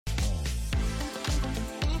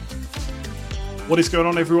What is going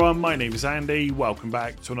on, everyone? My name is Andy. Welcome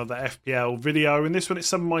back to another FPL video. In this one, it's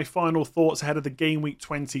some of my final thoughts ahead of the Game Week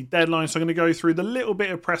 20 deadline. So I'm going to go through the little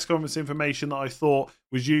bit of press conference information that I thought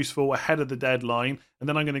was useful ahead of the deadline. And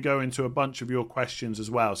then I'm going to go into a bunch of your questions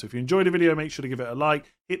as well. So if you enjoyed the video, make sure to give it a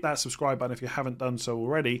like. Hit that subscribe button if you haven't done so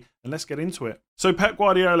already. And let's get into it. So Pep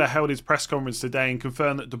Guardiola held his press conference today and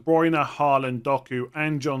confirmed that De Bruyne, Haaland, Doku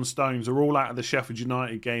and John Stones are all out of the Sheffield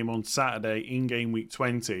United game on Saturday in Game Week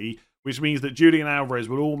 20. Which means that Julian Alvarez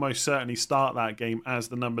will almost certainly start that game as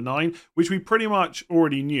the number 9, which we pretty much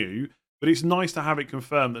already knew, but it's nice to have it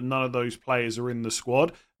confirmed that none of those players are in the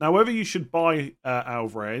squad. Now, whether you should buy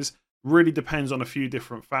Alvarez really depends on a few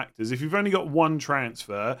different factors. If you've only got one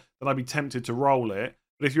transfer, then I'd be tempted to roll it.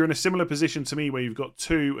 But if you're in a similar position to me where you've got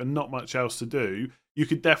 2 and not much else to do, you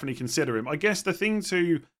could definitely consider him. I guess the thing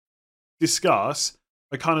to discuss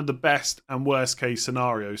are kind of the best and worst case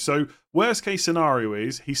scenario. So worst case scenario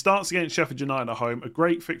is he starts against Sheffield United at home, a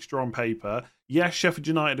great fixture on paper. Yes, Sheffield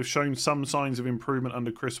United have shown some signs of improvement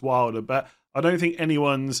under Chris Wilder, but I don't think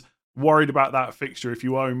anyone's worried about that fixture if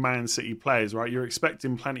you own Man City players, right? You're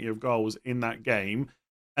expecting plenty of goals in that game.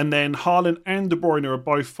 And then Haaland and De Bruyne are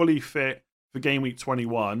both fully fit for Game Week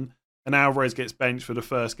 21, and Alvarez gets benched for the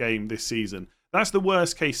first game this season. That's the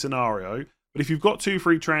worst case scenario. But if you've got 2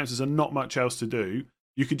 free transfers and not much else to do,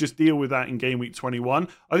 you could just deal with that in Game Week 21.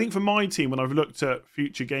 I think for my team, when I've looked at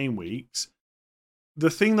future game weeks, the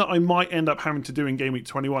thing that I might end up having to do in Game Week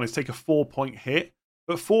 21 is take a 4-point hit.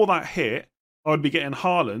 But for that hit, I would be getting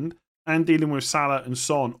Haaland and dealing with Salah and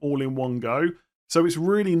Son all in one go. So it's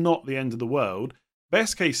really not the end of the world.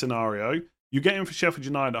 Best case scenario, you get him for Sheffield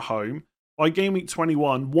United at home. By Game Week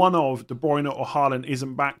 21, one of De Bruyne or Haaland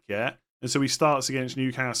isn't back yet. And so he starts against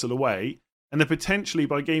Newcastle away. And then potentially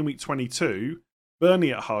by Game Week 22,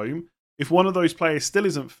 Burnley at home, if one of those players still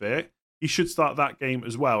isn't fit, he should start that game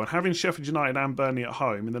as well. And having Sheffield United and Burnley at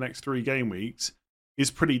home in the next 3 game weeks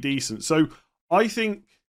is pretty decent. So I think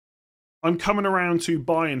I'm coming around to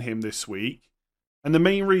buying him this week. And the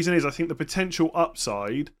main reason is I think the potential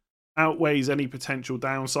upside outweighs any potential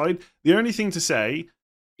downside. The only thing to say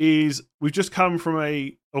is we've just come through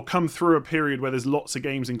a period where there's lots of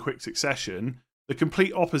games in quick succession. The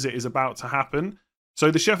complete opposite is about to happen. So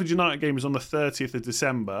the Sheffield United game is on the 30th of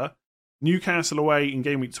December. Newcastle away in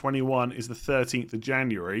Game Week 21 is the 13th of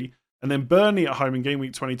January. And then Burnley at home in Game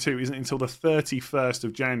Week 22 isn't until the 31st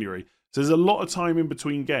of January. So there's a lot of time in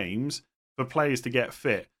between games for players to get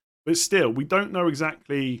fit. But still, we don't know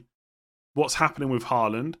exactly what's happening with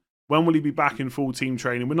Haaland. When will he be back in full team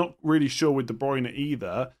training? We're not really sure with De Bruyne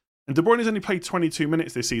either. And De Bruyne's only played 22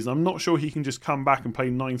 minutes this season. I'm not sure he can just come back and play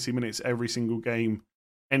 90 minutes every single game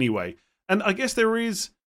anyway. And I guess there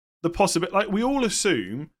is the possibility, like we all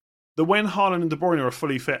assume that when Haaland and De Bruyne are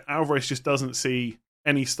fully fit, Alvarez just doesn't see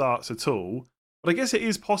any starts at all. But I guess it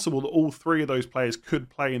is possible that all 3 of those players could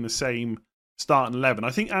play in the same starting 11.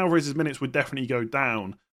 I think Alvarez's minutes would definitely go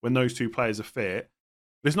down when those 2 players are fit.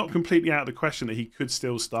 But it's not completely out of the question that he could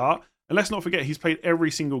still start. And let's not forget, he's played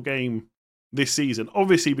every single game this season.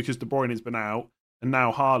 Obviously because De Bruyne has been out and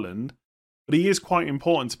now Haaland. But he is quite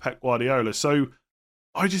important to Pep Guardiola. So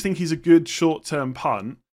I just think he's a good short-term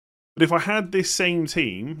punt. But if I had this same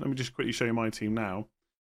team, let me just quickly show you my team now.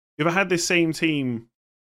 If I had this same team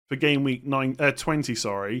for Game Week 20,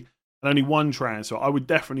 and only one transfer, I would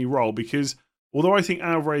definitely roll because although I think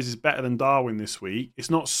Alvarez is better than Darwin this week, it's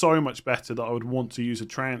not so much better that I would want to use a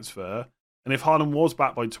transfer. And if Haaland was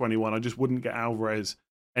back by 21, I just wouldn't get Alvarez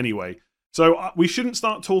anyway. So we shouldn't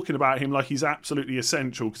start talking about him like he's absolutely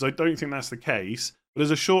essential because I don't think that's the case. But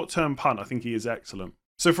as a short-term punt, I think he is excellent.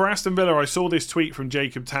 So for Aston Villa, I saw this tweet from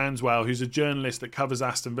Jacob Tanswell, who's a journalist that covers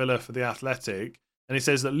Aston Villa for The Athletic. And it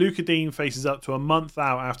says that Luca Dean faces up to a month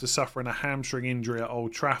out after suffering a hamstring injury at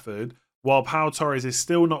Old Trafford, while Pau Torres is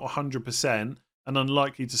still not 100% and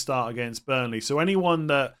unlikely to start against Burnley. So anyone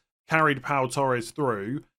that carried Pau Torres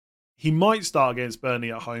through, he might start against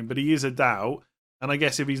Burnley at home, but he is a doubt. And I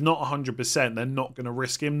guess if he's not 100%, they're not going to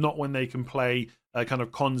risk him. Not when they can play kind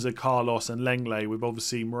of Konza, Carlos and Lenglet with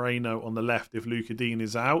obviously Moreno on the left if Luca Dean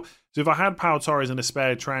is out. So if I had Pau Torres in a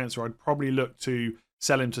spare transfer, I'd probably look to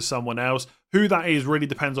sell him to someone else. Who that is really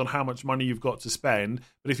depends on how much money you've got to spend.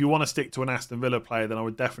 But if you want to stick to an Aston Villa player, then I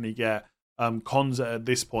would definitely get Konza at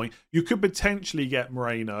this point. You could potentially get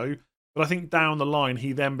Moreno, but I think down the line,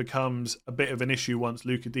 he then becomes a bit of an issue once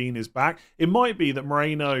Luca Dean is back. It might be that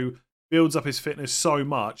Moreno builds up his fitness so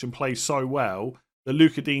much and plays so well that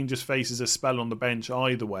Luca Dean just faces a spell on the bench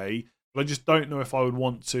either way. But I just don't know if I would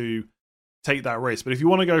want to take that risk. But if you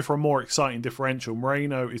want to go for a more exciting differential,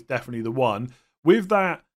 Moreno is definitely the one. With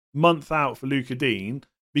that month out for Luca Dean,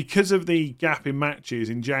 because of the gap in matches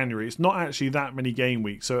in January, it's not actually that many game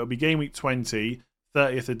weeks. So it'll be game week 20,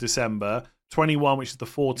 30th of December, 21, which is the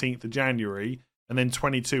 14th of January, and then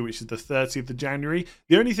 22, which is the 30th of January.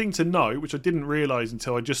 The only thing to note, which I didn't realise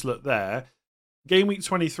until I just looked there, game week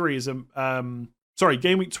 23 is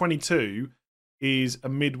game week 22 is a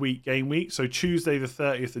midweek game week. So Tuesday the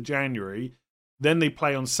 30th of January, then they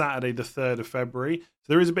play on Saturday the 3rd of February. So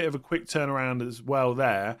there is a bit of a quick turnaround as well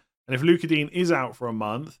there. And if Luca Dean is out for a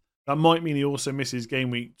month, that might mean he also misses game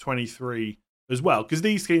week 23 as well. Because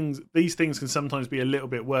these things can sometimes be a little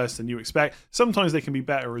bit worse than you expect. Sometimes they can be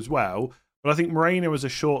better as well. But I think Moreno as a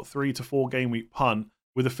short 3 to 4 game week punt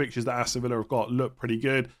with the fixtures that Aston Villa have got look pretty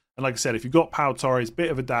good. And like I said, if you've got Pau Torres, bit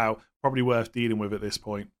of a doubt, probably worth dealing with at this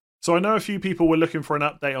point. So I know a few people were looking for an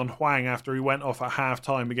update on Hwang after he went off at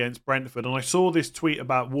half-time against Brentford. And I saw this tweet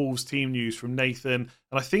about Wolves team news from Nathan.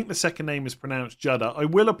 And I think the second name is pronounced Judda. I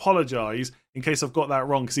will apologise in case I've got that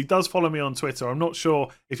wrong, because he does follow me on Twitter. I'm not sure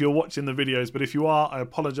if you're watching the videos, but if you are, I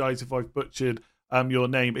apologise if I've butchered your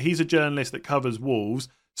name. But he's a journalist that covers Wolves.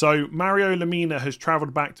 So Mario Lemina has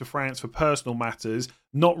travelled back to France for personal matters,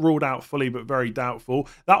 not ruled out fully, but very doubtful.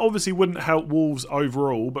 That obviously wouldn't help Wolves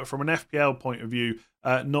overall, but from an FPL point of view,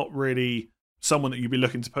 not really someone that you'd be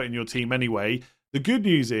looking to put in your team anyway. The good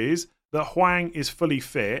news is that Hwang is fully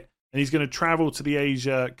fit and he's going to travel to the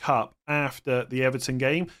Asia Cup after the Everton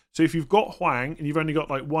game. So if you've got Hwang and you've only got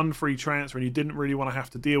like one free transfer and you didn't really want to have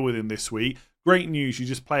to deal with him this week, great news. You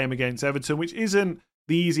just play him against Everton, which isn't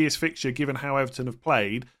the easiest fixture given how Everton have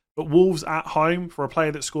played. But Wolves at home, for a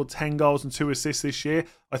player that scored 10 goals and 2 assists this year,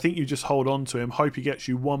 I think you just hold on to him. Hope he gets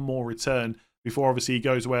you one more return before obviously he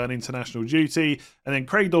goes away on international duty. And then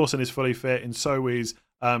Craig Dawson is fully fit, and so is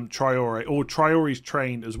Traore. Or Traore's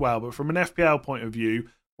trained as well. But from an FPL point of view,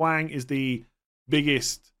 Hwang is the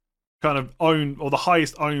biggest kind of owned, or the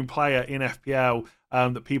highest owned player in FPL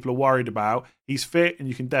that people are worried about. He's fit, and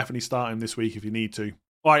you can definitely start him this week if you need to.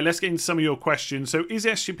 All right, let's get into some of your questions. So is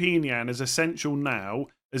Estupiñán as essential now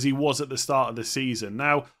as he was at the start of the season?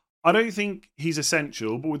 Now, I don't think he's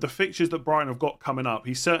essential, but with the fixtures that Brighton have got coming up,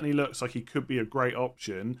 he certainly looks like he could be a great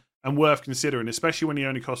option and worth considering, especially when he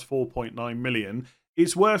only costs 4.9 million.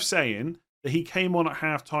 It's worth saying that he came on at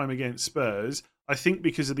half-time against Spurs, I think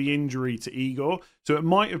because of the injury to Igor. So it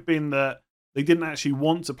might have been that they didn't actually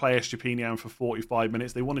want to play Estupiñán for 45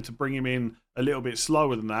 minutes. They wanted to bring him in a little bit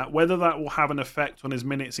slower than that. Whether that will have an effect on his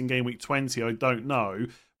minutes in game week 20, I don't know.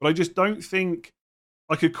 But I just don't think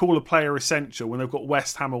I could call a player essential when they've got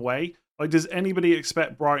West Ham away. Like, does anybody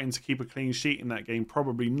expect Brighton to keep a clean sheet in that game?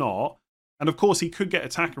 Probably not. And of course, he could get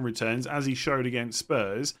attacking returns, as he showed against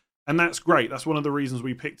Spurs. And that's great. That's one of the reasons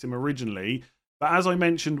we picked him originally. But as I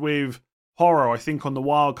mentioned with Porro, I think on the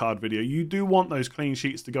wildcard video, you do want those clean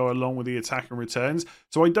sheets to go along with the attacking returns.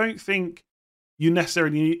 So I don't think you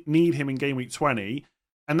necessarily need him in game week 20.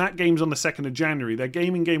 And that game's on the 2nd of January. Their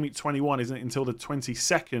game in game week 21 isn't until the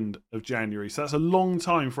 22nd of January. So that's a long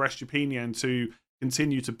time for Estupiñán to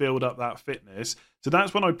continue to build up that fitness. So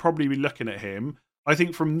that's when I'd probably be looking at him. I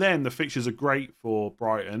think from then, the fixtures are great for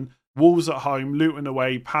Brighton. Wolves at home, Luton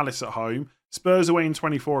away, Palace at home. Spurs away in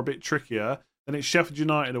 24, a bit trickier. Then it's Sheffield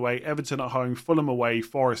United away, Everton at home, Fulham away,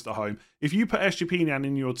 Forest at home. If you put Estupiñán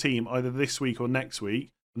in your team either this week or next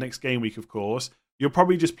week, next game week, of course, you're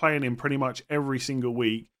probably just playing him pretty much every single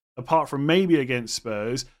week, apart from maybe against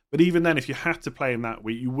Spurs. But even then, if you had to play him that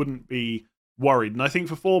week, you wouldn't be worried. And I think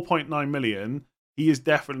for 4.9 million, he is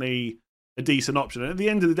definitely a decent option. And at the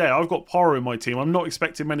end of the day, I've got Porro in my team. I'm not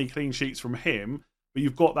expecting many clean sheets from him, but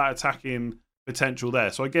you've got that attacking potential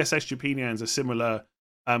there. So I guess Estupiñán's a similar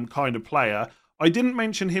kind of player. I didn't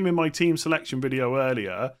mention him in my team selection video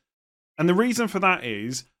earlier. And the reason for that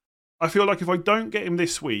is, I feel like if I don't get him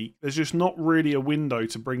this week, there's just not really a window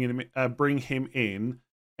to bring him in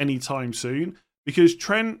anytime soon. Because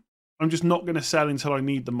Trent, I'm just not going to sell until I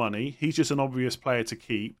need the money. He's just an obvious player to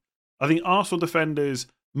keep. I think Arsenal defenders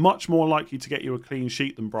much more likely to get you a clean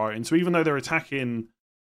sheet than Brighton. So even though their attacking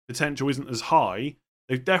potential isn't as high,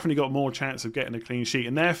 they've definitely got more chance of getting a clean sheet.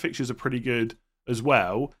 And their fixtures are pretty good as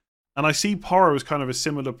well. And I see Porro as kind of a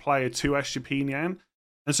similar player to Estupiñán.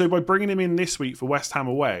 And so by bringing him in this week for West Ham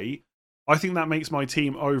away, I think that makes my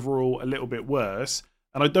team overall a little bit worse.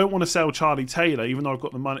 And I don't want to sell Charlie Taylor, even though I've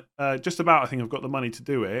got the money, I think I've got the money to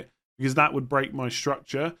do it, because that would break my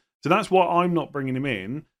structure. So that's why I'm not bringing him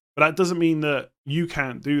in. But that doesn't mean that you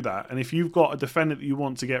can't do that. And if you've got a defender that you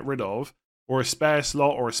want to get rid of, or a spare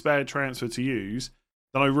slot, or a spare transfer to use,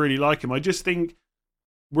 then I really like him. I just think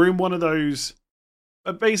we're in one of those,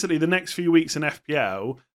 basically the next few weeks in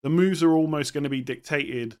FPL, the moves are almost going to be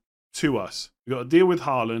dictated to us. We've got to deal with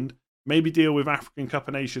Haaland, maybe deal with African Cup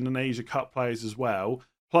of Nations and Asia Cup players as well.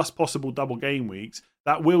 plus possible double game weeks,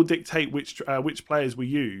 that will dictate which players we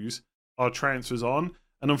use our transfers on.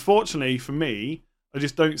 And unfortunately for me, I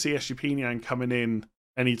just don't see Estupinian coming in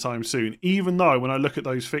anytime soon, even though when I look at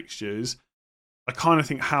those fixtures, I kind of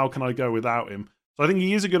think, how can I go without him? So I think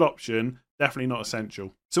he is a good option, definitely not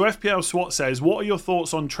essential. So FPL SWAT says, what are your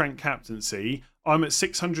thoughts on Trent captaincy? I'm at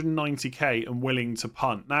 690k and willing to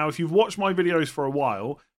punt. Now, if you've watched my videos for a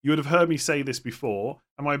while, you would have heard me say this before,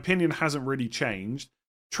 and my opinion hasn't really changed.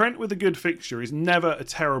 Trent with a good fixture is never a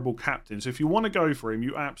terrible captain. So if you want to go for him,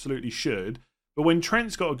 you absolutely should. But when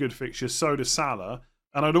Trent's got a good fixture, so does Salah.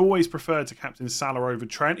 And I'd always prefer to captain Salah over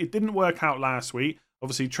Trent. It didn't work out last week.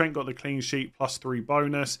 Obviously, Trent got the clean sheet +3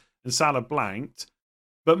 bonus and Salah blanked.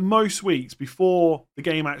 But most weeks before the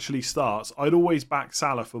game actually starts, I'd always back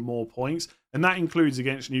Salah for more points. And that includes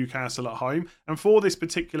against Newcastle at home. And for this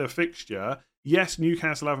particular fixture, yes,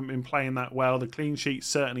 Newcastle haven't been playing that well. The clean sheets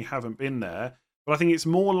certainly haven't been there. But I think it's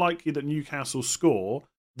more likely that Newcastle score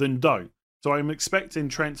than don't. So I'm expecting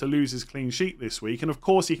Trent to lose his clean sheet this week. And of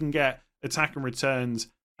course, he can get attack and returns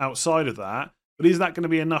outside of that. But is that going to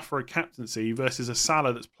be enough for a captaincy versus a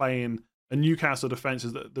Salah that's playing a Newcastle defence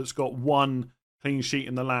that's got one clean sheet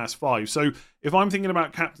in the last 5? So if I'm thinking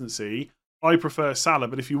about captaincy, I prefer Salah.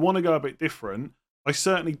 But if you want to go a bit different, I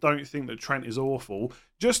certainly don't think that Trent is awful.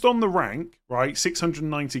 Just on the rank, right,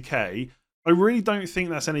 690k, I really don't think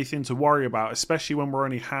that's anything to worry about, especially when we're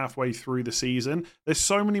only halfway through the season. There's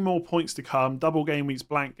so many more points to come, double game weeks,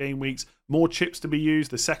 blank game weeks, more chips to be used,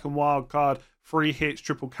 the second wild card, free hits,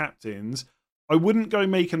 triple captains. I wouldn't go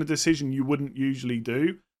making a decision you wouldn't usually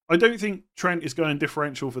do. I don't think Trent is going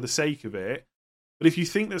differential for the sake of it, but if you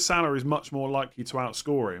think that Salah is much more likely to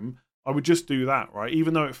outscore him, I would just do that, right?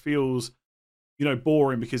 Even though it feels,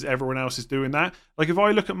 boring because everyone else is doing that. Like if I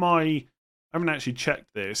look at I haven't actually checked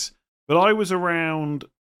this, but I was around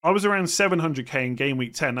 700k in game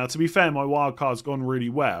week 10. Now, to be fair, my wild card's gone really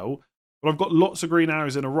well, but I've got lots of green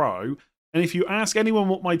arrows in a row. And if you ask anyone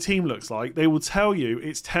what my team looks like, they will tell you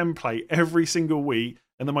it's template every single week,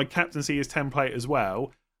 and then my captaincy is template as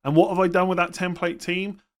well. And what have I done with that template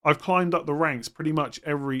team? I've climbed up the ranks pretty much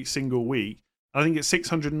every single week. I think at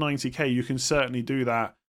 690k, you can certainly do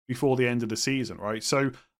that before the end of the season, right?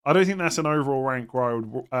 So I don't think that's an overall rank where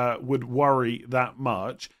I would worry that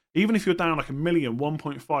much. Even if you're down like 1 million,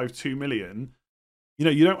 1.5, 2 million,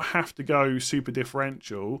 you don't have to go super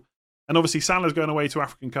differential. And obviously Salah's going away to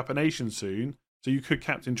African Cup of Nations soon, so you could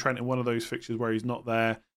captain Trent in one of those fixtures where he's not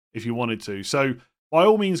there if you wanted to. So by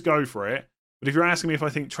all means, go for it. But if you're asking me if I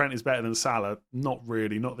think Trent is better than Salah, not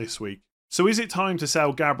really, not this week. So is it time to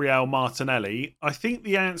sell Gabriel Martinelli? I think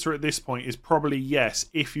the answer at this point is probably yes,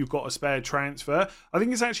 if you've got a spare transfer. I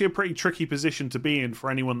think it's actually a pretty tricky position to be in for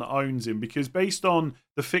anyone that owns him, because based on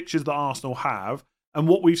the fixtures that Arsenal have and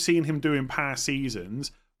what we've seen him do in past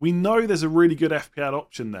seasons, we know there's a really good FPL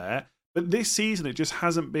option there. But this season, it just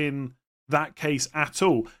hasn't been that case at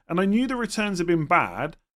all. And I knew the returns had been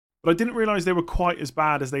bad, but I didn't realise they were quite as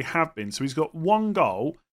bad as they have been. So he's got 1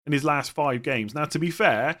 goal in his last 5 games. Now, to be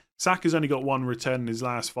fair, Saka's only got 1 return in his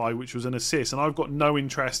last 5, which was an assist, and I've got no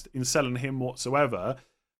interest in selling him whatsoever.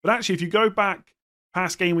 But actually, if you go back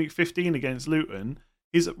past game week 15 against Luton,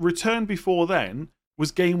 his return before then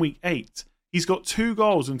was game week 8. He's got 2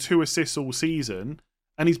 goals and 2 assists all season,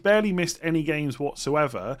 and he's barely missed any games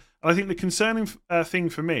whatsoever. And I think the concerning thing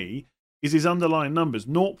for me is his underlying numbers.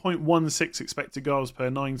 0.16 expected goals per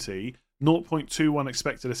 90, 0.21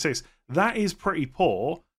 expected assists. That is pretty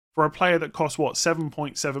poor for a player that costs,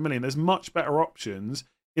 7.7 million. There's much better options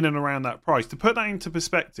in and around that price. To put that into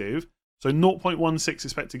perspective, so 0.16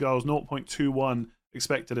 expected goals, 0.21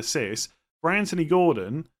 expected assists. For Anthony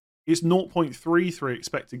Gordon, it's 0.33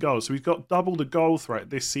 expected goals. So he's got double the goal threat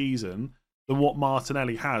this season than what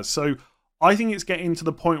Martinelli has. So I think it's getting to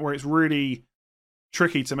the point where it's really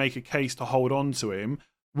tricky to make a case to hold on to him.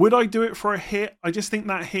 Would I do it for a hit? I just think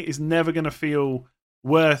that hit is never going to feel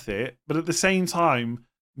worth it. But at the same time,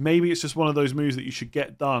 maybe it's just one of those moves that you should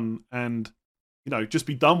get done and, just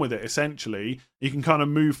be done with it, essentially. You can kind of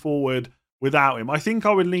move forward without him. I think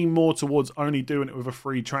I would lean more towards only doing it with a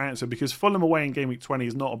free transfer, because Fulham away in game week 20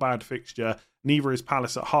 is not a bad fixture. Neither is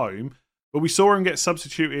Palace at home. But we saw him get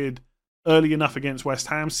substituted early enough against West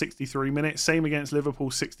Ham, 63 minutes. Same against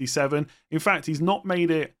Liverpool, 67. In fact, he's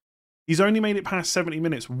only made it past 70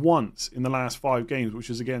 minutes once in the last 5 games, which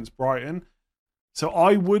was against Brighton. So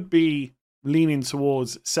I would be leaning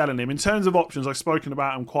towards selling him. In terms of options, I've spoken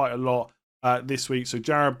about him quite a lot this week. So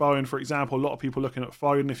Jared Bowen, for example, a lot of people looking at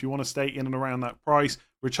Foden if you want to stay in and around that price.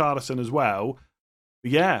 Richarlison as well.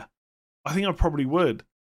 But yeah, I think I probably would.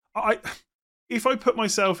 If I put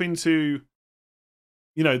myself into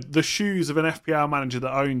the shoes of an FPL manager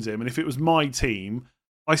that owns him, and if it was my team,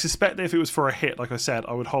 I suspect that if it was for a hit, like I said,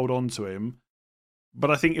 I would hold on to him.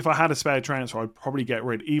 But I think if I had a spare transfer, I'd probably get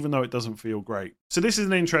rid, even though it doesn't feel great. So this is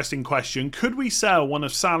an interesting question. Could we sell one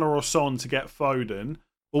of Salah or Son to get Foden,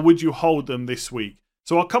 or would you hold them this week?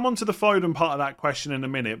 So I'll come on to the Foden part of that question in a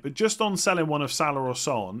minute, but just on selling one of Salah or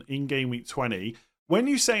Son in game week 20, when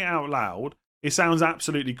you say it out loud, it sounds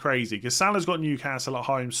absolutely crazy because Salah's got Newcastle at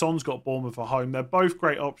home, Son's got Bournemouth at home. They're both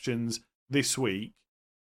great options this week.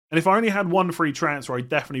 And if I only had one free transfer, I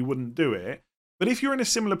definitely wouldn't do it. But if you're in a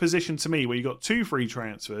similar position to me where you've got 2 free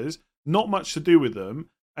transfers, not much to do with them,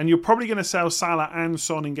 and you're probably going to sell Salah and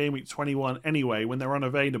Son in game week 21 anyway when they're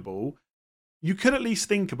unavailable, you could at least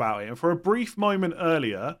think about it. And for a brief moment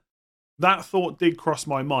earlier, that thought did cross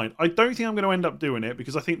my mind. I don't think I'm going to end up doing it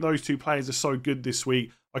because I think those 2 players are so good this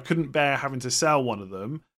week, I couldn't bear having to sell one of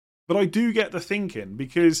them. But I do get the thinking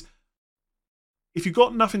because if you've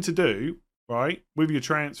got nothing to do, right, with your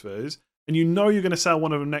transfers, and you know you're going to sell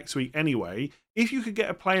one of them next week anyway, if you could get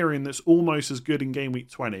a player in that's almost as good in game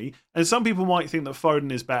week 20, and some people might think that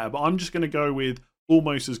Foden is better, but I'm just going to go with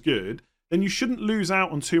almost as good, then you shouldn't lose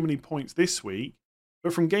out on too many points this week.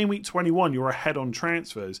 But from game week 21, you're ahead on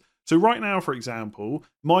transfers. So right now, for example,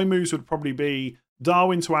 my moves would probably be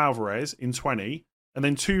Darwin to Alvarez in 20, and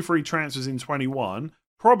then 2 free transfers in 21,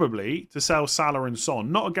 probably to sell Salah and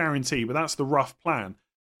Son. Not a guarantee, but that's the rough plan.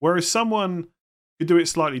 Whereas someone could do it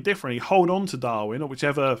slightly differently, hold on to Darwin or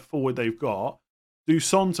whichever forward they've got, do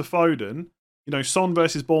Son to Foden, Son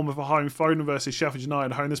versus Bournemouth at home, Foden versus Sheffield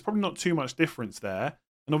United at home. There's probably not too much difference there.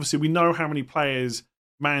 And obviously we know how many players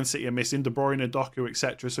Man City are missing, De Bruyne, Doku,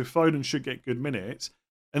 etc. So Foden should get good minutes.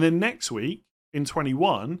 And then next week in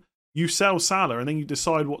 21, you sell Salah and then you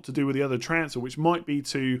decide what to do with the other transfer, which might be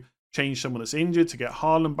to change someone that's injured, to get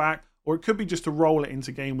Haaland back, or it could be just to roll it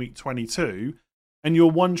into game week 22. And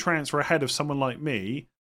you're one transfer ahead of someone like me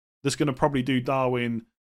that's going to probably do Darwin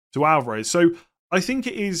to Alvarez. So I think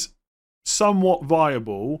it is somewhat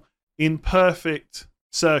viable in perfect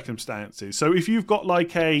circumstances. So if you've got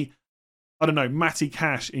like Matty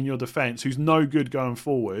Cash in your defence who's no good going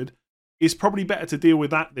forward, it's probably better to deal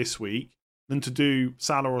with that this week than to do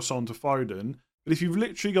Salah or Son to Foden. But if you've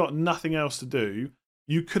literally got nothing else to do,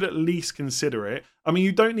 you could at least consider it. I mean,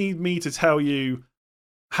 you don't need me to tell you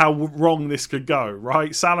how wrong this could go,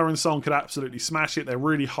 right? Salah and Son could absolutely smash it. They're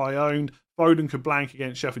really high owned. Foden could blank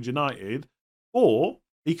against Sheffield United. Or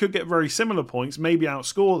he could get very similar points, maybe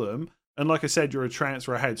outscore them. And like I said, you're a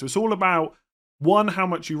transfer ahead. So it's all about, 1, how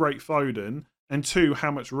much you rate Foden, and 2,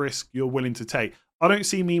 how much risk you're willing to take. I don't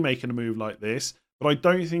see me making a move like this, but I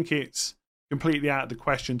don't think it's completely out of the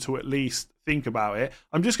question to at least think about it.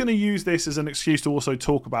 I'm just going to use this as an excuse to also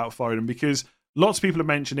talk about Foden because lots of people have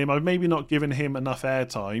mentioned him. I've maybe not given him enough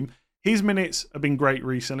airtime. His minutes have been great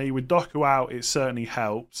recently. With Doku out, it certainly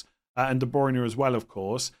helps. And De Bruyne as well, of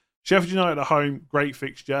course. Sheffield United at home, great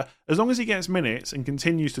fixture. As long as he gets minutes and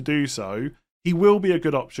continues to do so, he will be a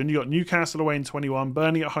good option. You've got Newcastle away in 21,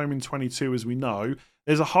 Burnley at home in 22, as we know.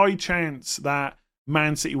 There's a high chance that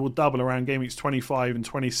Man City will double around game weeks 25 and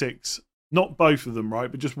 26. Not both of them, right?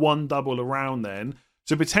 But just one double around then.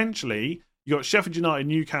 So potentially, you've got Sheffield United,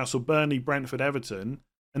 Newcastle, Burnley, Brentford, Everton,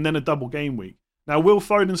 and then a double game week. Now, will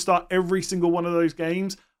Foden start every single one of those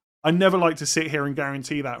games? I never like to sit here and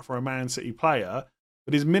guarantee that for a Man City player,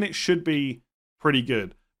 but his minutes should be pretty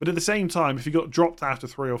good. But at the same time, if he got dropped after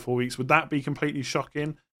 3 or 4 weeks, would that be completely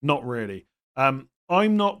shocking? Not really. I'm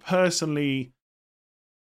not personally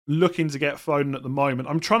looking to get Foden at the moment.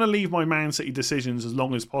 I'm trying to leave my Man City decisions as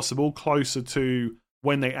long as possible, closer to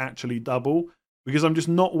when they actually double, because I'm just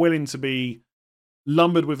not willing to be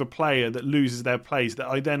lumbered with a player that loses their place that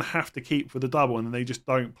I then have to keep for the double and then they just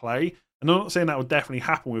don't play. And I'm not saying that will definitely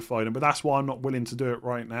happen with Foden, but that's why I'm not willing to do it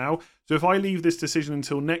right now. So if I leave this decision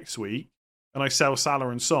until next week and I sell Salah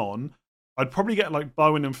and Son, I'd probably get like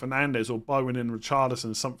Bowen and Fernandes or Bowen and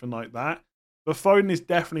Richarlison, something like that. But Foden is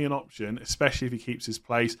definitely an option, especially if he keeps his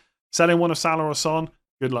place. Selling one of Salah or Son,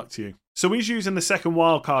 good luck to you. So is using the second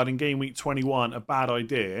wildcard in game week 21 a bad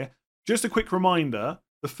idea? Just a quick reminder,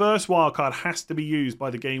 the first wildcard has to be used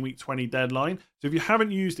by the game week 20 deadline. So if you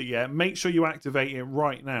haven't used it yet, make sure you activate it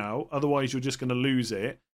right now. Otherwise, you're just going to lose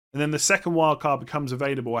it. And then the second wildcard becomes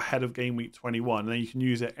available ahead of game week 21. And then you can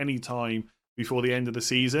use it any time before the end of the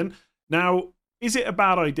season. Now, is it a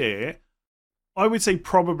bad idea? I would say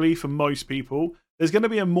probably for most people. There's going to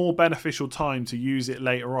be a more beneficial time to use it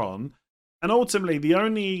later on. And ultimately, the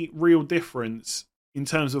only real difference in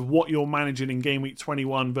terms of what you're managing in game week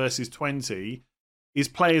 21 versus 20 is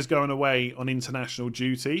players going away on international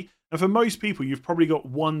duty. And for most people, you've probably got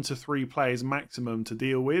 1 to 3 players maximum to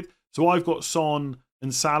deal with. So I've got Son,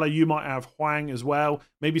 and Salah. You might have Hwang as well.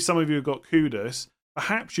 Maybe some of you have got Kudus.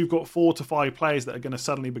 Perhaps you've got 4 to 5 players that are going to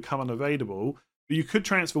suddenly become unavailable. But you could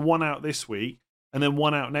transfer one out this week and then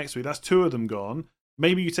one out next week. That's 2 of them gone.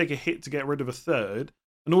 Maybe you take a hit to get rid of a third.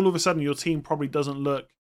 And all of a sudden, your team probably doesn't look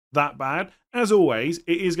that bad. As always,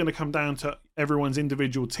 it is going to come down to everyone's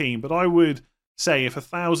individual team. But I would say if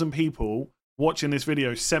 1,000 people watching this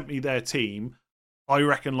video sent me their team, I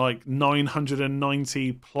reckon like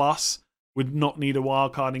 990 plus would not need a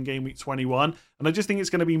wildcard in game week 21. And I just think it's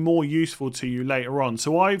going to be more useful to you later on.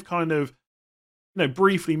 So I've kind of,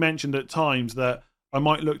 briefly mentioned at times that I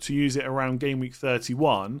might look to use it around game week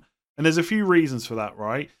 31. And there's a few reasons for that,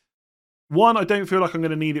 right? One, I don't feel like I'm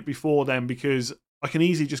going to need it before then because I can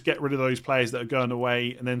easily just get rid of those players that are going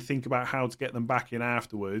away and then think about how to get them back in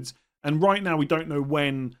afterwards. And right now we don't know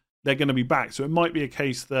when they're going to be back. So it might be a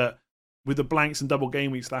case that with the blanks and double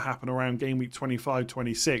game weeks that happen around game week 25,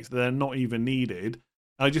 26, they're not even needed.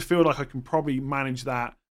 And I just feel like I can probably manage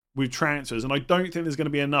that with transfers. And I don't think there's going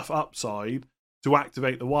to be enough upside to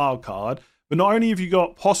activate the wild card. But not only have you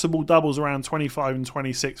got possible doubles around 25 and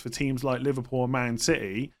 26 for teams like Liverpool and Man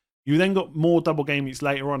City, you then got more double game weeks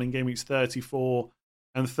later on in game weeks 34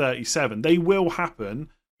 and 37. They will happen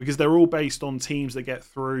because they're all based on teams that get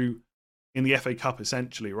through in the FA Cup,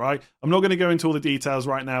 essentially, right? I'm not going to go into all the details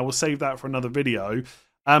right now. We'll save that for another video.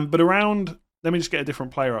 But around, let me just get a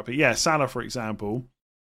different player up here. Yeah, Salah, for example.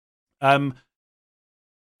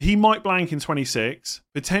 He might blank in 26,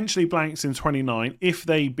 potentially blanks in 29 if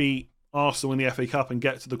they beat Arsenal in the FA Cup and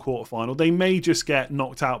get to the quarterfinal. They may just get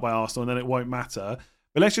knocked out by Arsenal and then it won't matter.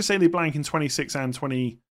 But let's just say they blank in 26 and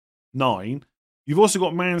 29. You've also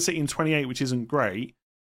got Man City in 28, which isn't great.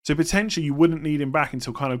 So potentially you wouldn't need him back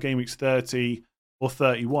until kind of game weeks 30 or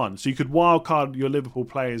 31. So you could wildcard your Liverpool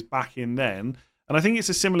players back in then. And I think it's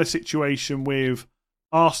a similar situation with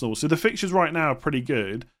Arsenal. So the fixtures right now are pretty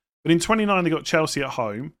good. But in 29, they got Chelsea at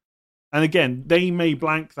home. And again, they may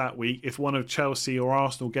blank that week if one of Chelsea or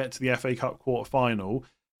Arsenal get to the FA Cup quarter-final.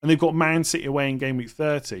 And they've got Man City away in game week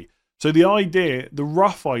 30. So the idea, the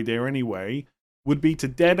rough idea anyway, would be to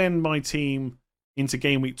dead end my team into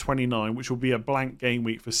game week 29, which will be a blank game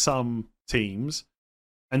week for some teams.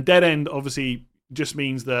 And dead end obviously just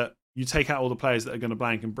means that you take out all the players that are going to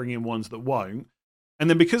blank and bring in ones that won't. And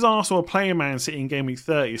then because Arsenal are playing Man City in game week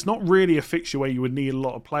 30, it's not really a fixture where you would need a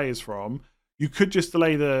lot of players from. You could just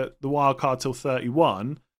delay the wild card till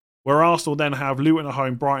 31, where Arsenal then have Luton at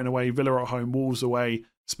home, Brighton away, Villa at home, Wolves away,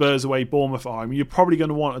 Spurs away, Bournemouth at home. You're probably going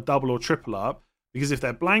to want a double or triple up because if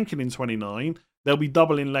they're blanking in 29, they'll be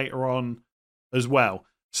doubling later on as well.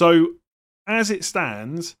 So as it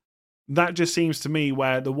stands, that just seems to me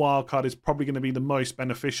where the wild card is probably going to be the most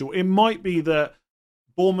beneficial. It might be that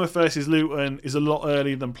Bournemouth versus Luton is a lot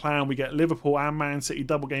earlier than planned. We get Liverpool and Man City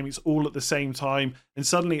double game. It's all at the same time. And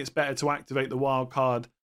suddenly it's better to activate the wild card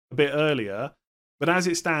a bit earlier. But as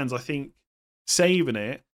it stands, I think saving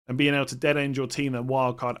it and being able to dead end your team and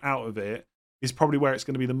wild card out of it is probably where it's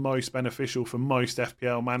going to be the most beneficial for most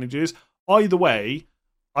FPL managers. Either way,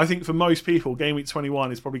 I think for most people, game week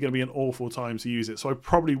 21 is probably going to be an awful time to use it. So I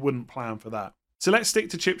probably wouldn't plan for that. So let's stick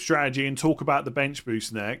to chip strategy and talk about the bench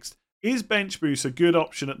boost next. Is bench boost a good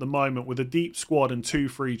option at the moment with a deep squad and 2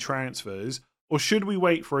 free transfers, or should we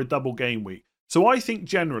wait for a double game week? So I think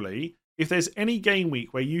generally, if there's any game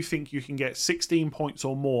week where you think you can get 16 points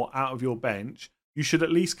or more out of your bench, you should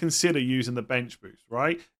at least consider using the bench boost,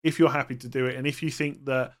 right? If you're happy to do it and if you think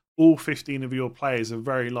that all 15 of your players are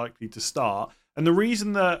very likely to start. And the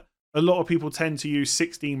reason that a lot of people tend to use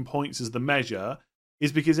 16 points as the measure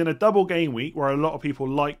is because in a double game week where a lot of people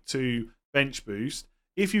like to bench boost,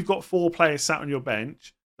 if you've got 4 players sat on your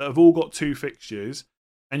bench that have all got 2 fixtures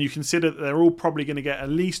and you consider that they're all probably going to get at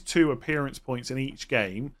least 2 appearance points in each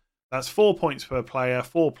game, that's 4 points per player,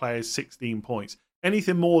 4 players, 16 points.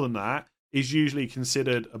 Anything more than that is usually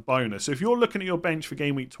considered a bonus. So if you're looking at your bench for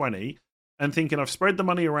game week 20 and thinking, I've spread the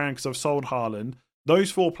money around because I've sold Haaland,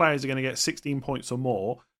 those 4 players are going to get 16 points or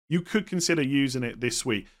more, you could consider using it this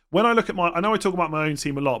week. When I look at I know I talk about my own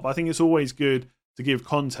team a lot, but I think it's always good to give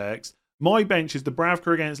context. My bench is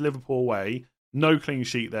Dubravka against Liverpool away, no clean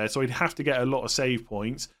sheet there, so he'd have to get a lot of save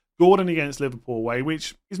points. Gordon against Liverpool away,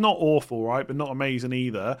 which is not awful, right, but not amazing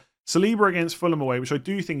either. Saliba against Fulham away, which I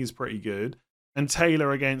do think is pretty good. And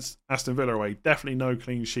Taylor against Aston Villa away, definitely no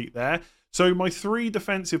clean sheet there. So my 3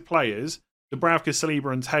 defensive players, Dubravka,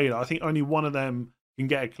 Saliba and Taylor, I think only one of them can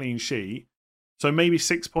get a clean sheet. So maybe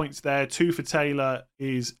 6 points there. 2 for Taylor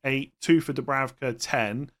is 8. 2 for Dubravka,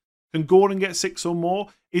 10. Can Gordon get 6 or more?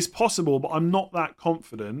 It's possible, but I'm not that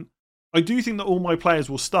confident. I do think that all my players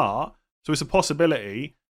will start, so it's a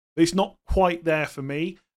possibility, but it's not quite there for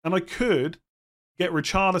me. And I could get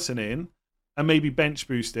Richarlison in and maybe bench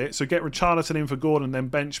boost it. So get Richarlison in for Gordon, then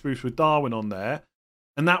bench boost with Darwin on there.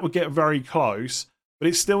 And that would get very close, but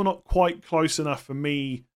it's still not quite close enough for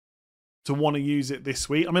me to want to use it this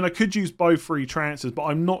week. I mean, I could use both free transfers, but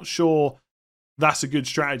I'm not sure that's a good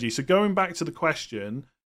strategy. So going back to the question,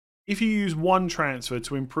 if you use one transfer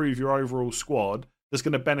to improve your overall squad, that's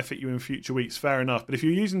going to benefit you in future weeks, fair enough. But if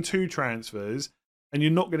you're using two transfers and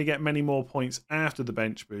you're not going to get many more points after the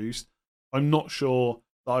bench boost, I'm not sure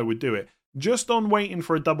that I would do it. Just on waiting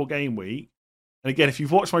for a double game week, and again, if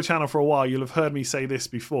you've watched my channel for a while, you'll have heard me say this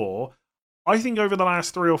before. I think over the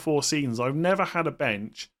last 3 or 4 seasons, I've never had a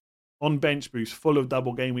bench on bench boost full of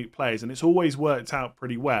double game week players, and it's always worked out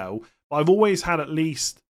pretty well. But I've always had at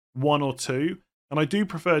least 1 or 2, and I do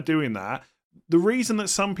prefer doing that. The reason that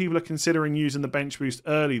some people are considering using the bench boost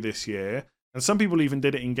early this year, and some people even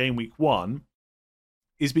did it in game week 1,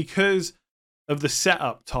 is because of the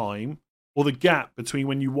setup time or the gap between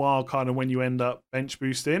when you wildcard and when you end up bench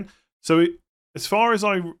boosting. So as far as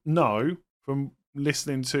I know from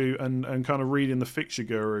listening to and kind of reading the Fixture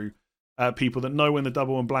Guru people that know when the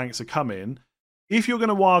double and blanks are coming, if you're going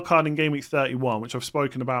to wildcard in game week 31, which I've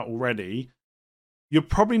spoken about already, you're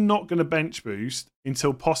probably not going to bench boost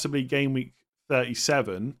until possibly game week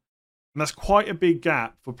 37. And that's quite a big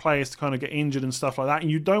gap for players to kind of get injured and stuff like that.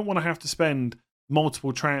 And you don't want to have to spend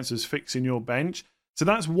multiple transfers fixing your bench. So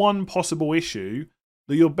that's one possible issue,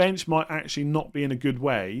 that your bench might actually not be in a good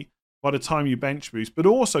way by the time you bench boost. But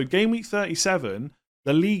also, game week 37,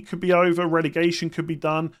 the league could be over, relegation could be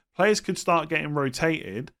done, players could start getting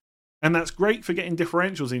rotated, and that's great for getting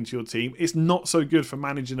differentials into your team. It's not so good for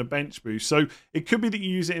managing a bench boost. So it could be that you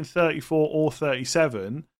use it in 34 or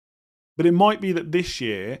 37, but it might be that this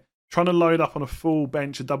year, trying to load up on a full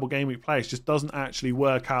bench of double game week players just doesn't actually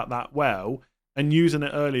work out that well, and using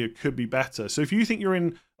it earlier could be better. So if you think you're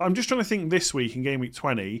in, I'm just trying to think this week in game week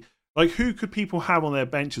 20, like who could people have on their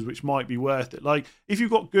benches which might be worth it? Like if you've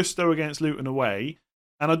got Gusto against Luton away,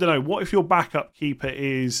 and I don't know, what if your backup keeper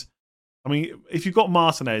is, I mean, if you've got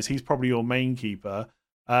Martinez, he's probably your main keeper.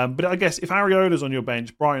 But I guess if Areola's on your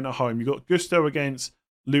bench, Brighton at home, you've got Gusto against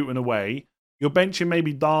Luton away, you're benching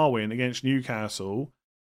maybe Darwin against Newcastle,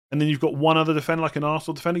 and then you've got one other defender like an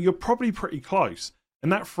Arsenal defender, you're probably pretty close.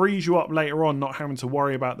 And that frees you up later on not having to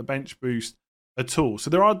worry about the bench boost at all. So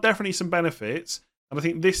there are definitely some benefits. And I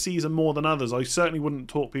think this season more than others, I certainly wouldn't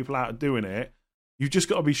talk people out of doing it. You've just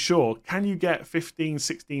got to be sure, can you get 15,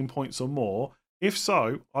 16 points or more? If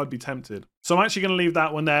so, I'd be tempted. So I'm actually going to leave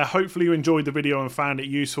that one there. Hopefully you enjoyed the video and found it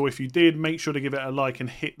useful. If you did, make sure to give it a like and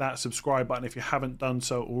hit that subscribe button if you haven't done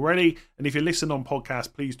so already. And if you listen on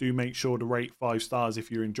podcast, please do make sure to rate 5 stars if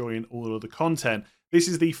you're enjoying all of the content. This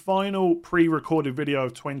is the final pre-recorded video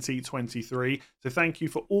of 2023, so thank you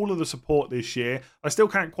for all of the support this year. I still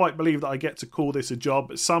can't quite believe that I get to call this a job,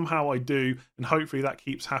 but somehow I do, and hopefully that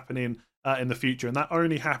keeps happening in the future, and that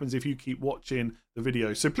only happens if you keep watching the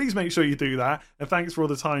videos. So please make sure you do that, and thanks for all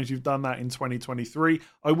the times you've done that in 2023.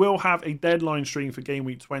 I will have a deadline stream for Game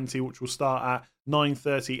Week 20, which will start at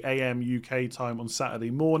 9:30 AM UK time on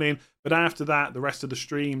Saturday morning, but after that, the rest of the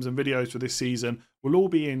streams and videos for this season will all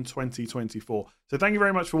be in 2024. So thank you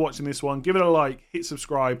very much for watching this one. Give it a like, hit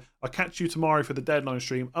subscribe. I'll catch you tomorrow for the deadline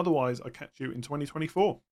stream. Otherwise, I'll catch you in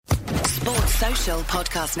 2024. Sports Social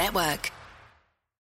Podcast Network.